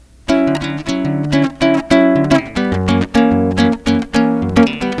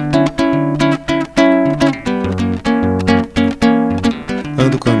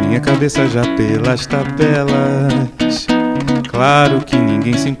cabeça já pelas tabelas. Claro que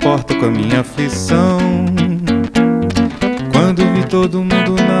ninguém se importa com a minha aflição. Quando vi todo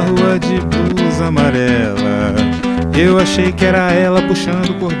mundo na rua de blusa amarela, eu achei que era ela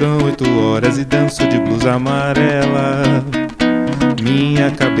puxando o cordão 8 horas e danço de blusa amarela. Minha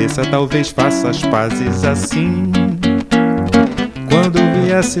cabeça talvez faça as pazes assim. Quando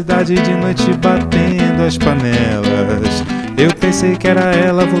vi a cidade de noite batendo as panelas, eu pensei que era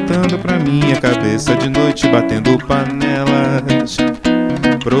ela voltando pra minha cabeça de noite batendo panelas.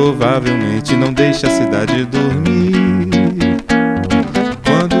 Provavelmente não deixa a cidade dormir.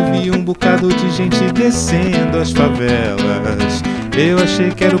 Quando vi um bocado de gente descendo as favelas, eu achei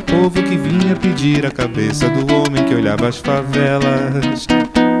que era o povo que vinha pedir a cabeça do homem que olhava as favelas.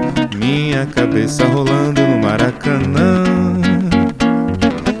 Minha cabeça rolando no Maracanã.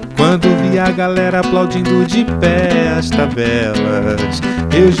 Quando vi a galera aplaudindo de pé as tabelas,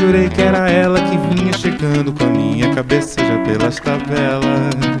 eu jurei que era ela que vinha chegando com a minha cabeça já pelas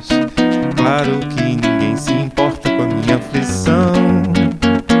tabelas. Claro que ninguém se importa com a minha aflição.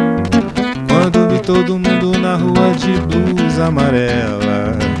 Quando vi todo mundo na rua de blusa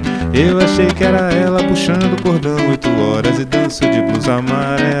amarela, eu achei que era ela puxando o cordão 8 horas e danço de blusa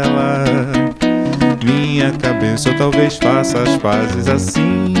amarela. Minha cabeça talvez faça as pazes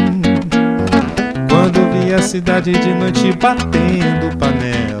assim. Quando vi a cidade de noite batendo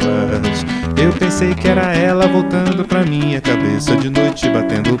panelas, eu pensei que era ela voltando pra minha cabeça de noite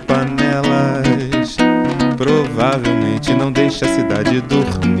batendo panelas. Provavelmente não deixa a cidade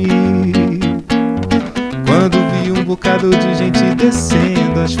dormir. Quando vi um bocado de gente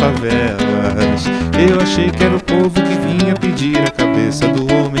descendo as favelas, eu achei que era o povo que vinha pedir a cabeça do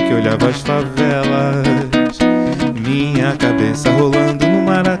homem que olhava as favelas. Minha cabeça rolando no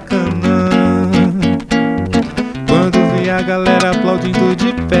Maracanã. Quando vi a galera aplaudindo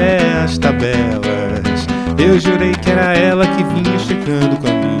de pé as tabelas, eu jurei que era ela que vinha chegando com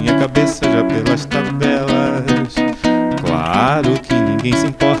a minha cabeça já pelas tabelas. Claro que ninguém se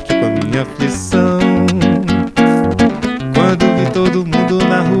importa com a minha aflição. Quando vi todo mundo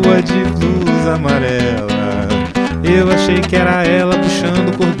na rua de blusa amarela, eu achei que era ela puxando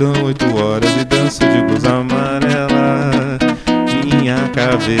o cordão 8 horas e danço de blusa amarela. Minha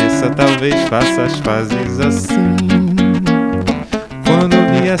cabeça talvez faça as pazes assim. Quando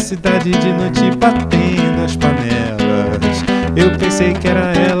vi a cidade de noite batendo as panelas, eu pensei que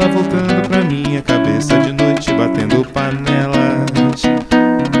era ela voltando pra minha cabeça de noite batendo panelas.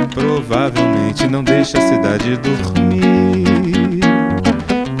 Provavelmente não deixa a cidade dormir.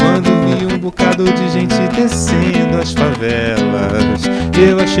 Quando vi um bocado de gente descendo as favelas,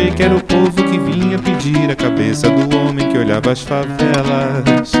 eu achei que era o povo que vinha pedir a cabeça do homem que olhava as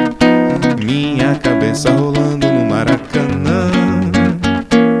favelas. Minha cabeça rolando no Maracanã.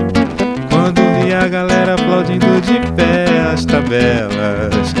 Quando vi a galera aplaudindo de pé as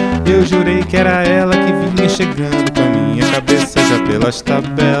tabelas, eu jurei que era ela que vinha chegando com a minha cabeça já pelas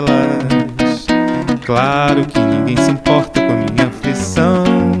tabelas. Claro que ninguém se importa com a minha aflição.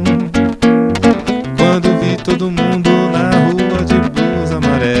 Quando vi todo mundo na rua de blusa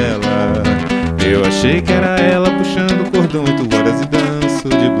amarela, eu achei que era ela puxando o cordão 8 horas e danço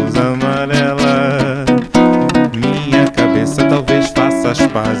de blusa amarela. Minha cabeça talvez faça as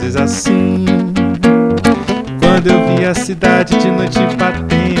pazes assim. Quando eu vi a cidade de noite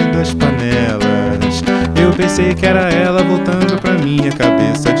batendo as panelas, eu pensei que era ela voltando pra minha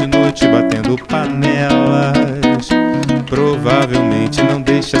cabeça de noite batendo panelas. Provavelmente não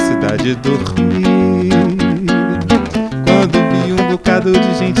deixa a cidade dormir. Quando vi um bocado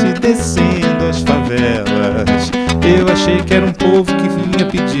de gente descendo as favelas, eu achei que era um povo que vinha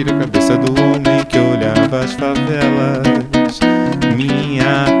pedir a cabeça do homem que olhava as favelas.